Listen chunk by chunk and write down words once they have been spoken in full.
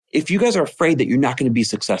if you guys are afraid that you're not going to be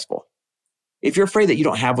successful, if you're afraid that you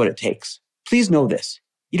don't have what it takes, please know this.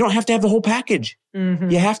 You don't have to have the whole package.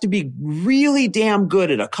 You have to be really damn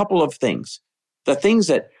good at a couple of things. The things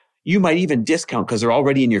that you might even discount because they're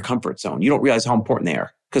already in your comfort zone. You don't realize how important they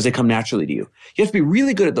are because they come naturally to you. You have to be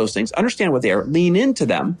really good at those things, understand what they are, lean into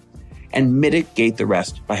them, and mitigate the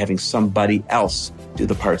rest by having somebody else do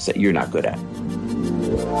the parts that you're not good at.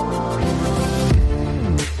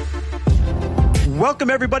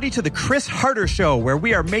 Welcome, everybody, to the Chris Harder Show, where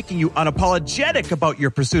we are making you unapologetic about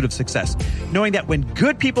your pursuit of success, knowing that when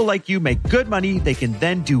good people like you make good money, they can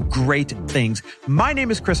then do great things. My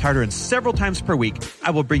name is Chris Harder, and several times per week,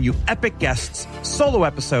 I will bring you epic guests, solo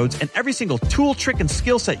episodes, and every single tool, trick, and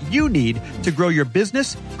skill set you need to grow your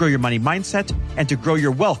business, grow your money mindset, and to grow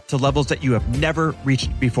your wealth to levels that you have never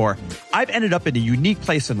reached before. I've ended up in a unique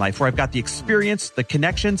place in life where I've got the experience, the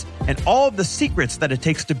connections, and all of the secrets that it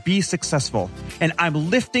takes to be successful. And I'm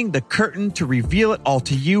lifting the curtain to reveal it all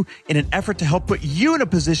to you in an effort to help put you in a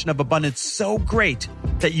position of abundance so great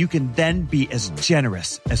that you can then be as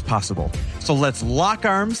generous as possible. So let's lock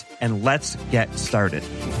arms and let's get started.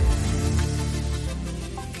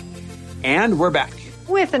 And we're back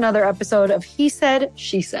with another episode of He Said,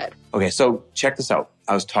 She Said. Okay, so check this out.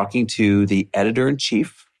 I was talking to the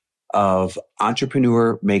editor-in-chief of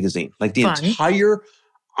Entrepreneur Magazine, like the entire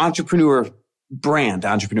entrepreneur brand,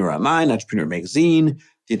 Entrepreneur Online, Entrepreneur Magazine,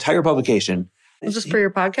 the entire publication. Is this for your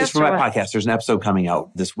podcast? It's for my podcast. There's an episode coming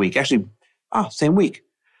out this week. Actually, same week.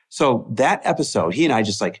 So that episode, he and I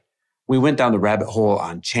just we went down the rabbit hole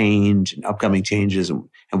on change and upcoming changes and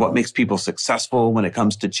what makes people successful when it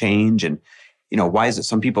comes to change. And, why is it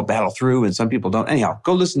some people battle through and some people don't? Anyhow,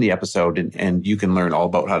 go listen to the episode and you can learn all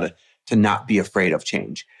about how to not be afraid of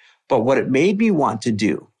change. But what it made me want to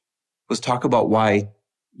do was talk about why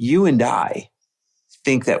you and I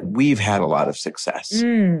think that we've had a lot of success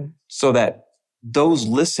so that those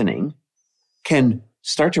listening can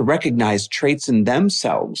start to recognize traits in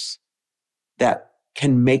themselves that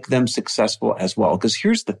can make them successful as well. Because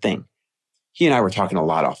here's the thing. He and I were talking a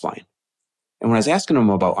lot offline. And when I was asking him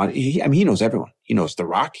about, he knows everyone. He knows The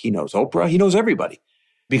Rock. He knows Oprah. He knows everybody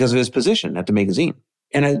because of his position at the magazine.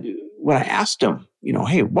 And when I asked him,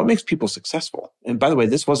 hey, what makes people successful? And by the way,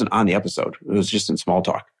 this wasn't on the episode. It was just in small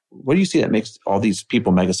talk. What do you see that makes all these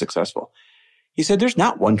people mega successful? He said, there's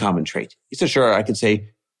not one common trait. He said, sure, I could say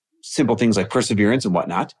simple things like perseverance and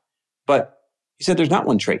whatnot. But he said, there's not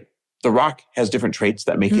one trait. The Rock has different traits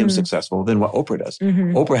that make him successful than what Oprah does.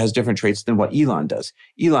 Oprah has different traits than what Elon does.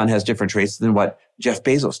 Elon has different traits than what Jeff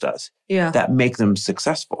Bezos does that make them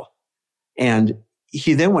successful. And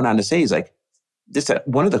he then went on to say, he's like,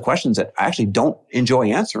 one of the questions that I actually don't enjoy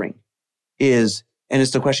answering is, and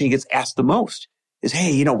it's the question he gets asked the most, is,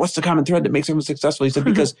 hey, what's the common thread that makes everyone successful? He said,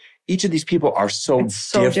 because each of these people are so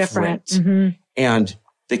different. And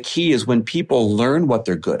the key is when people learn what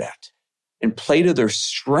they're good at and play to their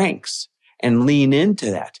strengths and lean into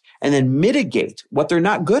that and then mitigate what they're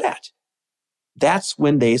not good at, that's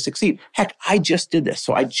when they succeed. Heck, I just did this.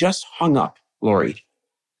 So I just hung up, Lori,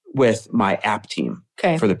 with my app team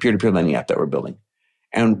for the peer-to-peer lending app that we're building.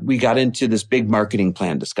 And we got into this big marketing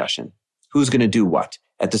plan discussion. Who's going to do what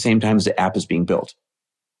at the same time as the app is being built?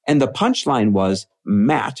 And the punchline was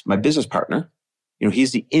Matt, my business partner,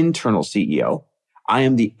 he's the internal CEO. I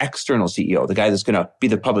am the external CEO, the guy that's going to be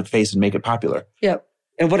the public face and make it popular. Yep.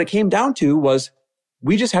 And what it came down to was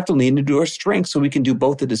we just have to lean into our strengths so we can do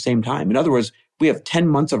both at the same time. In other words, we have 10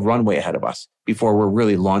 months of runway ahead of us before we're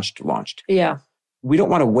really launched. Yeah. We don't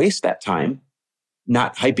want to waste that time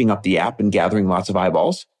not hyping up the app and gathering lots of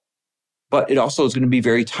eyeballs. But it also is going to be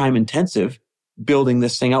very time intensive building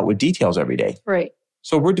this thing out with details every day. Right.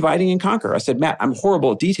 So we're dividing and conquer. I said, Matt, I'm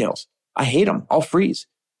horrible at details. I hate them. I'll freeze.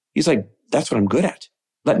 He's like, that's what I'm good at.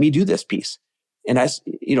 Let me do this piece. And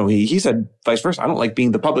he said vice versa. I don't like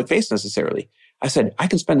being the public face necessarily. I said, I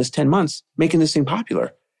can spend this 10 months making this thing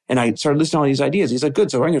popular. And I started listing all these ideas. He's like, good.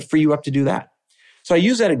 So I'm going to free you up to do that. So I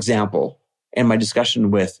use that example in my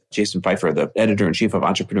discussion with Jason Pfeiffer, the editor-in-chief of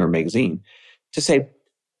Entrepreneur Magazine, to say,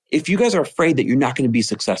 if you guys are afraid that you're not going to be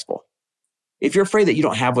successful, if you're afraid that you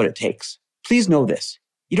don't have what it takes, please know this.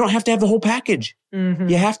 You don't have to have the whole package.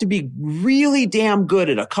 You have to be really damn good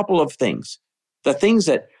at a couple of things. The things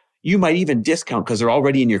that you might even discount because they're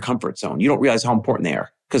already in your comfort zone. You don't realize how important they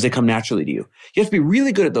are because they come naturally to you. You have to be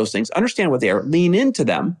really good at those things, understand what they are, lean into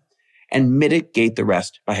them, and mitigate the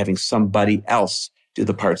rest by having somebody else do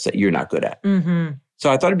the parts that you're not good at.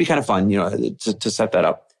 So I thought it'd be kind of fun, to set that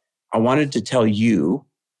up. I wanted to tell you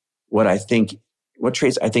what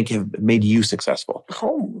traits I think have made you successful.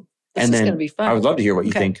 Oh, this is going to be fun. I would love to hear what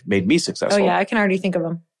you think made me successful. Oh yeah, I can already think of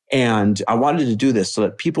them. And I wanted to do this so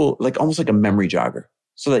that people, like almost like a memory jogger,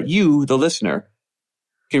 so that you, the listener,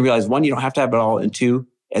 can realize, one, you don't have to have it all, and two,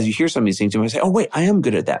 as you hear some of these things, you might say, oh, wait, I am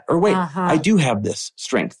good at that. Or wait, I do have this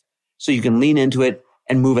strength. So you can lean into it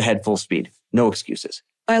and move ahead full speed. No excuses.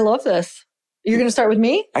 I love this. You're going to start with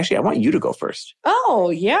me? Actually, I want you to go first.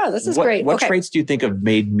 Oh, yeah, this is great. What traits do you think have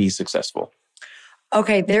made me successful?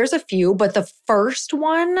 Okay, there's a few, but the first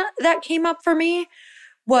one that came up for me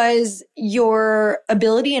was your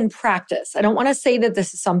ability in practice. I don't want to say that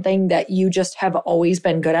this is something that you just have always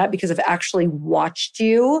been good at, because I've actually watched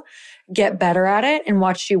you get better at it and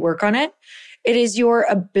watched you work on it. It is your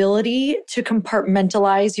ability to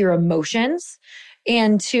compartmentalize your emotions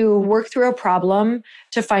and to work through a problem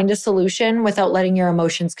to find a solution without letting your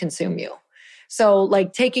emotions consume you. So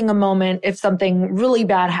like taking a moment, if something really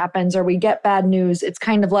bad happens or we get bad news, it's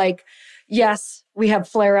kind of like, yes, we have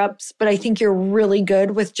flare-ups, but I think you're really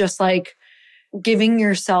good with just like giving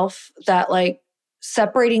yourself that like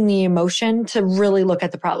separating the emotion to really look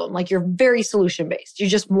at the problem. Like you're very solution-based. You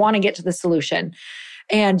just want to get to the solution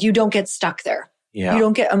and you don't get stuck there. Yeah. You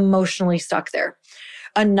don't get emotionally stuck there.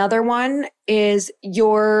 Another one is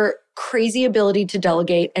your crazy ability to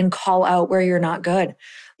delegate and call out where you're not good.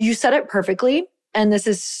 You said it perfectly. And this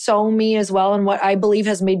is so me as well. And what I believe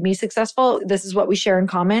has made me successful, this is what we share in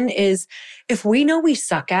common, is if we know we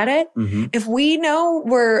suck at it, if we know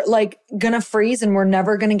we're like going to freeze and we're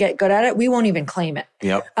never going to get good at it, we won't even claim it.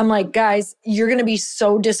 Yep. I'm like, guys, you're going to be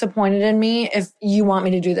so disappointed in me if you want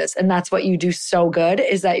me to do this. And that's what you do so good,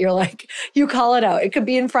 is that you're like, you call it out. It could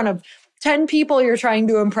be in front of 10 people you're trying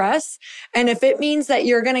to impress. And if it means that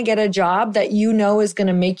you're going to get a job that you know is going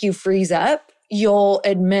to make you freeze up, you'll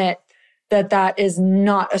admit that is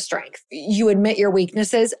not a strength. You admit your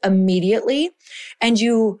weaknesses immediately and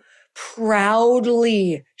you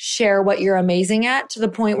proudly share what you're amazing at, to the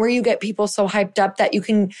point where you get people so hyped up that you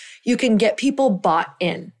can get people bought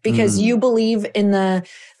in because you believe in the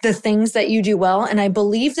things that you do well. And I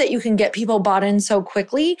believe that you can get people bought in so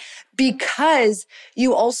quickly because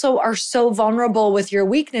you also are so vulnerable with your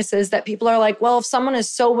weaknesses that people are like, well, if someone is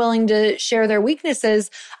so willing to share their weaknesses,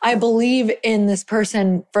 I believe in this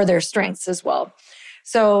person for their strengths as well.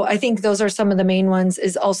 So I think those are some of the main ones,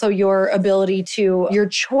 is also your ability to, your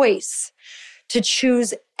choice to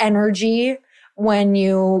choose energy when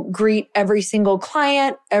you greet every single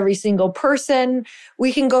client, every single person.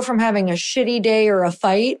 We can go from having a shitty day or a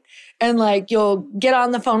fight, and like you'll get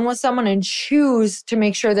on the phone with someone and choose to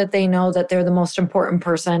make sure that they know that they're the most important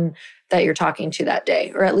person that you're talking to that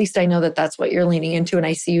day. Or at least I know that that's what you're leaning into, and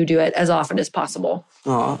I see you do it as often as possible.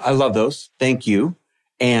 Oh, I love those. Thank you.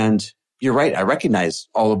 And you're right. I recognize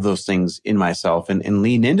all of those things in myself and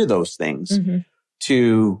lean into those things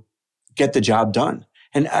to get the job done.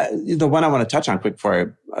 And the one I want to touch on quick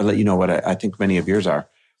before I let you know what I think many of yours are,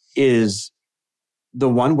 is the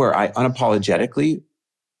one where I unapologetically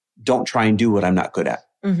don't try and do what I'm not good at.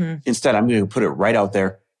 Instead, I'm going to put it right out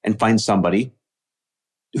there and find somebody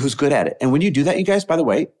who's good at it. And when you do that, you guys, by the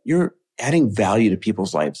way, you're adding value to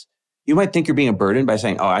people's lives. You might think you're being a burden by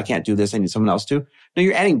saying, oh, I can't do this, I need someone else to. No,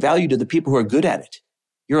 you're adding value to the people who are good at it.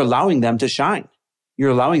 You're allowing them to shine. You're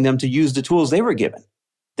allowing them to use the tools they were given.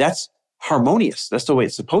 That's harmonious. That's the way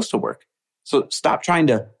it's supposed to work. So stop trying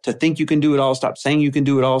to think you can do it all. Stop saying you can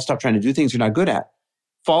do it all. Stop trying to do things you're not good at.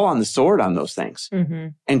 Fall on the sword on those things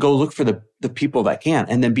and go look for the people that can.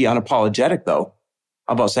 And then be unapologetic, though,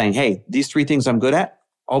 about saying, hey, these 3 things I'm good at,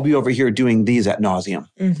 I'll be over here doing these ad nauseum.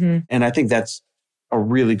 And I think that's a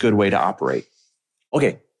really good way to operate.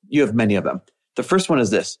 Okay, you have many of them. The first one is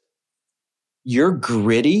this. You're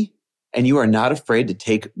gritty and you are not afraid to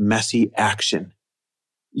take messy action.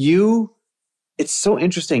 It's so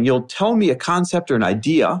interesting. You'll tell me a concept or an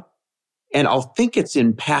idea and I'll think it's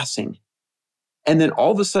in passing. And then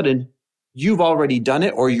all of a sudden you've already done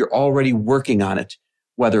it or you're already working on it.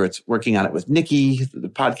 Whether it's working on it with Nikki, the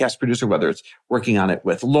podcast producer, whether it's working on it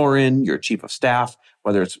with Lauren, your chief of staff,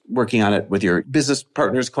 whether it's working on it with your business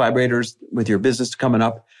partners, collaborators, with your business coming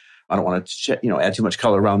up. I don't want to, add too much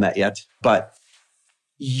color around that yet, but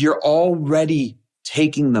you're already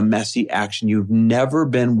taking the messy action. You've never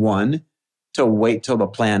been one to wait till the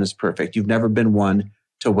plan is perfect. You've never been one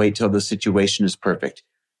to wait till the situation is perfect.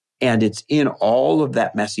 And it's in all of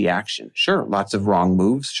that messy action. Sure, lots of wrong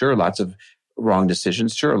moves. Sure, lots of wrong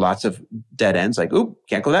decisions. Sure, lots of dead ends. Like, oop,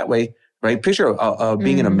 can't go that way. Right? Picture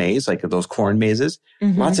being in a maze, like those corn mazes.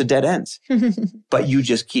 Lots of dead ends. But you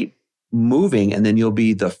just keep moving and then you'll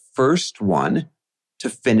be the first one to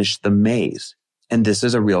finish the maze. And this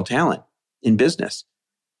is a real talent in business.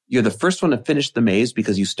 You're the first one to finish the maze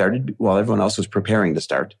because you started while everyone else was preparing to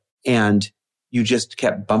start. And you just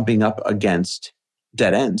kept bumping up against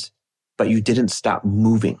dead ends, but you didn't stop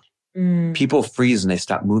moving. People freeze and they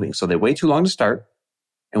stop moving. So they wait too long to start.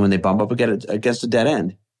 And when they bump up against a dead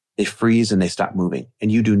end, they freeze and they stop moving. And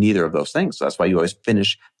you do neither of those things. So that's why you always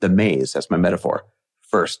finish the maze. That's my metaphor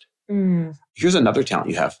first. Here's another talent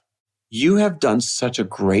you have. You have done such a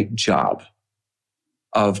great job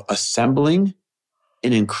of assembling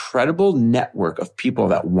an incredible network of people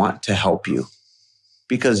that want to help you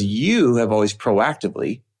because you have always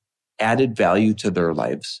proactively added value to their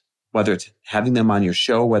lives, whether it's having them on your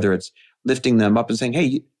show, whether it's lifting them up and saying,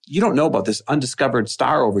 hey, you don't know about this undiscovered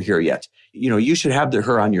star over here yet. You should have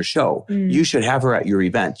her on your show. You should have her at your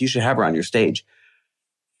event. You should have her on your stage.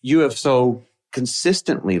 You have so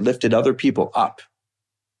consistently lifted other people up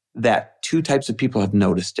that two types of people have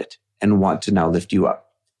noticed it and want to now lift you up.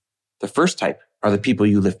 The first type are the people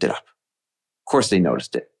you lifted up. Of course, they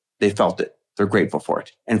noticed it. They felt it. They're grateful for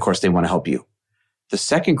it. And of course, they want to help you. The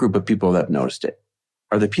second group of people that have noticed it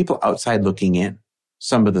are the people outside looking in,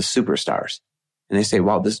 some of the superstars. And they say,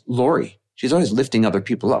 wow, this Lori, she's always lifting other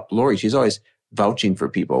people up. Lori, she's always vouching for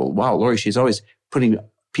people. Wow, Lori, she's always putting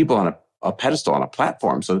people on a pedestal, on a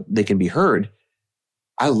platform so they can be heard.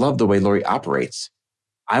 I love the way Lori operates.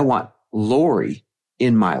 I want Lori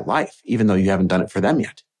in my life, even though you haven't done it for them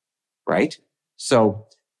yet, right? So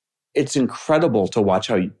it's incredible to watch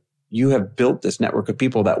how you have built this network of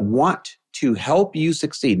people that want to help you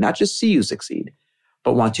succeed, not just see you succeed,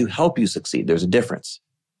 but want to help you succeed. There's a difference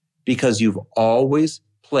because you've always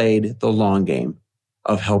played the long game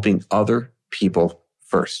of helping other people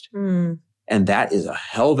first. And that is a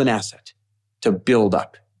hell of an asset to build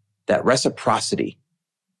up. That reciprocity,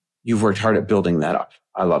 you've worked hard at building that up.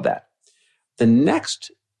 I love that. The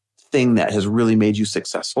next thing that has really made you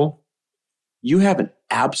successful, you have an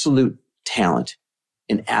absolute talent,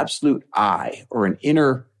 an absolute eye or an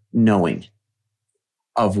inner knowing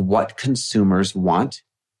of what consumers want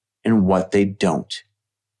and what they don't.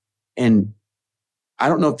 And I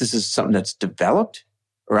don't know if this is something that's developed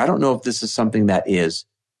or I don't know if this is something that is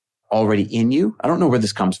already in you. I don't know where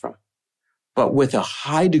this comes from. But with a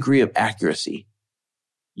high degree of accuracy,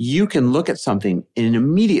 you can look at something and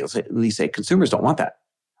immediately say, consumers don't want that.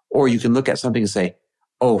 Or you can look at something and say,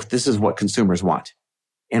 oh, this is what consumers want.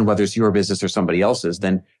 And whether it's your business or somebody else's,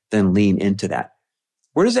 then lean into that.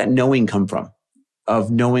 Where does that knowing come from of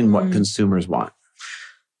knowing what consumers want?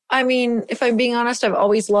 I mean, if I'm being honest, I've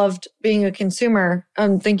always loved being a consumer.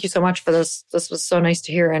 Thank you so much for this. This was so nice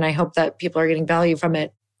to hear. And I hope that people are getting value from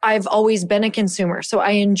it. I've always been a consumer. So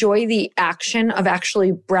I enjoy the action of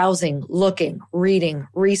actually browsing, looking, reading,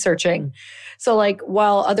 researching. So like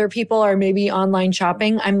while other people are maybe online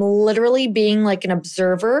shopping, I'm literally being like an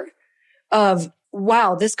observer of,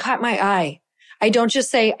 wow, this caught my eye. I don't just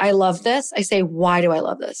say, I love this. I say, why do I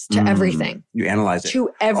love this? To everything. You analyze it. To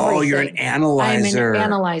everything. Oh, you're an analyzer. I'm an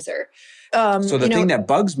analyzer. So the thing that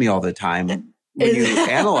bugs me all the time when you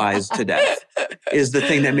analyze to death is the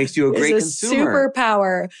thing that makes you a great consumer.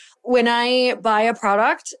 Superpower. When I buy a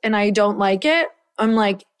product and I don't like it, I'm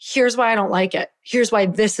like, here's why I don't like it. Here's why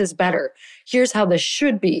this is better. Here's how this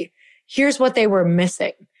should be. Here's what they were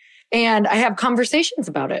missing. And I have conversations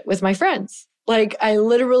about it with my friends. Like, I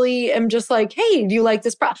literally am just like, hey, do you like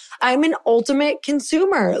this product? I'm an ultimate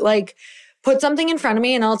consumer. Like, put something in front of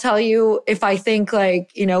me and I'll tell you if I think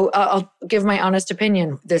like, I'll give my honest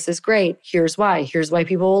opinion. This is great. Here's why. Here's why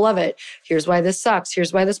people will love it. Here's why this sucks.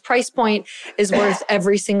 Here's why this price point is worth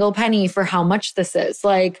every single penny for how much this is.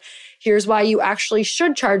 Like, here's why you actually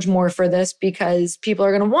should charge more for this because people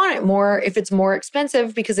are going to want it more if it's more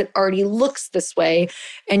expensive because it already looks this way.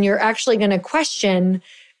 And you're actually going to question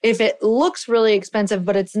if it looks really expensive,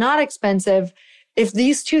 but it's not expensive. If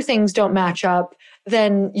these two things don't match up,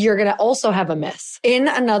 then you're going to also have a miss. In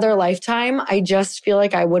another lifetime, I just feel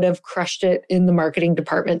like I would have crushed it in the marketing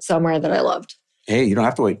department somewhere that I loved. Hey, you don't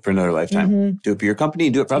have to wait for another lifetime. Do it for your company,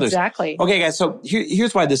 do it for others. Exactly. Okay, guys, so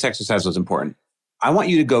here's why this exercise was important. I want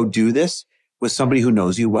you to go do this with somebody who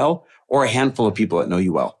knows you well or a handful of people that know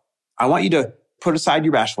you well. I want you to put aside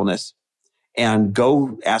your bashfulness and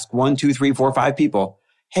go ask 1, 2, 3, 4, 5 people,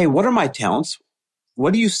 hey, what are my talents?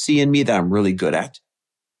 What do you see in me that I'm really good at?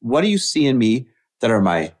 What do you see in me that are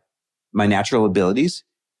my natural abilities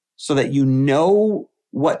so that you know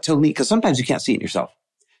what to lean? Because sometimes you can't see it in yourself.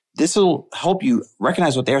 This will help you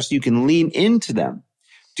recognize what they are so you can lean into them.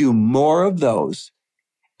 Do more of those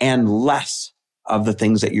and less of the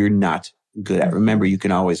things that you're not good at. Remember, you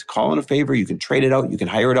can always call in a favor. You can trade it out. You can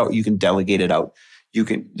hire it out. You can delegate it out.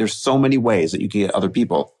 There's so many ways that you can get other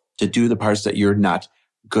people to do the parts that you're not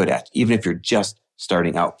good at, even if you're just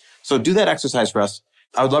starting out. So do that exercise for us.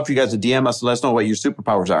 I would love for you guys to DM us and let us know what your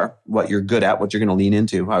superpowers are, what you're good at, what you're going to lean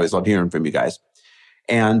into. I always love hearing from you guys.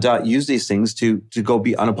 and use these things to go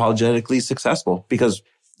be unapologetically successful. Because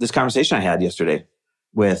this conversation I had yesterday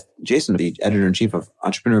with Jason, the editor-in-chief of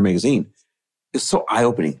Entrepreneur Magazine, is so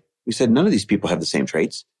eye-opening. We said none of these people have the same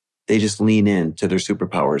traits. They just lean in to their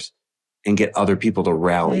superpowers and get other people to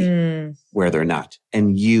rally where they're not.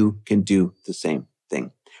 And you can do the same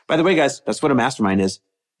thing. By the way, guys, that's what a mastermind is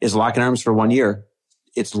locking arms for 1 year.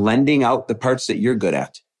 It's lending out the parts that you're good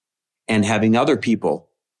at and having other people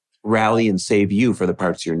rally and save you for the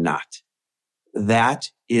parts you're not.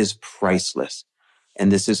 That is priceless.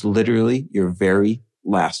 And this is literally your very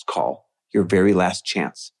last call, your very last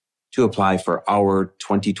chance to apply for our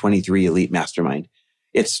 2023 Elite Mastermind.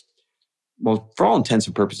 It's, well, for all intents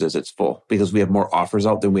and purposes, it's full because we have more offers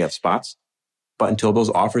out than we have spots. But until those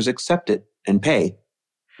offers accept it and pay,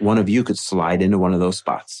 one of you could slide into one of those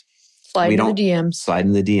spots. Slide in the DMs. Slide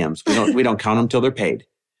in the DMs. We don't count them till they're paid.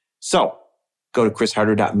 So go to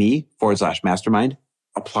chrisharder.me/mastermind,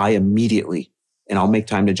 apply immediately, and I'll make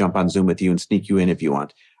time to jump on Zoom with you and sneak you in if you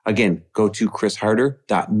want. Again, go to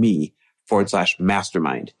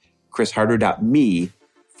chrisharder.me/mastermind,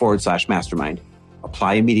 chrisharder.me/mastermind.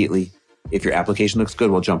 Apply immediately. If your application looks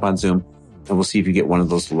good, we'll jump on Zoom and we'll see if you get one of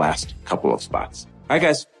those last couple of spots. All right,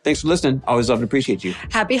 guys. Thanks for listening. Always love and appreciate you.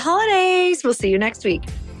 Happy holidays. We'll see you next week.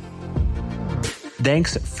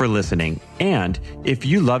 Thanks for listening. And if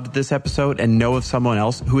you loved this episode and know of someone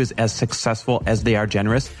else who is as successful as they are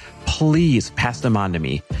generous, please pass them on to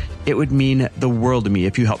me. It would mean the world to me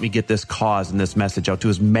if you help me get this cause and this message out to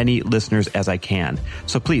as many listeners as I can.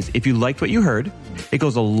 So please, if you liked what you heard, it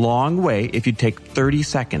goes a long way if you take 30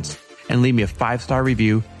 seconds and leave me a 5-star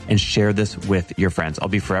review and share this with your friends. I'll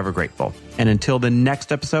be forever grateful. And until the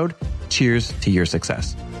next episode, cheers to your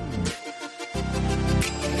success.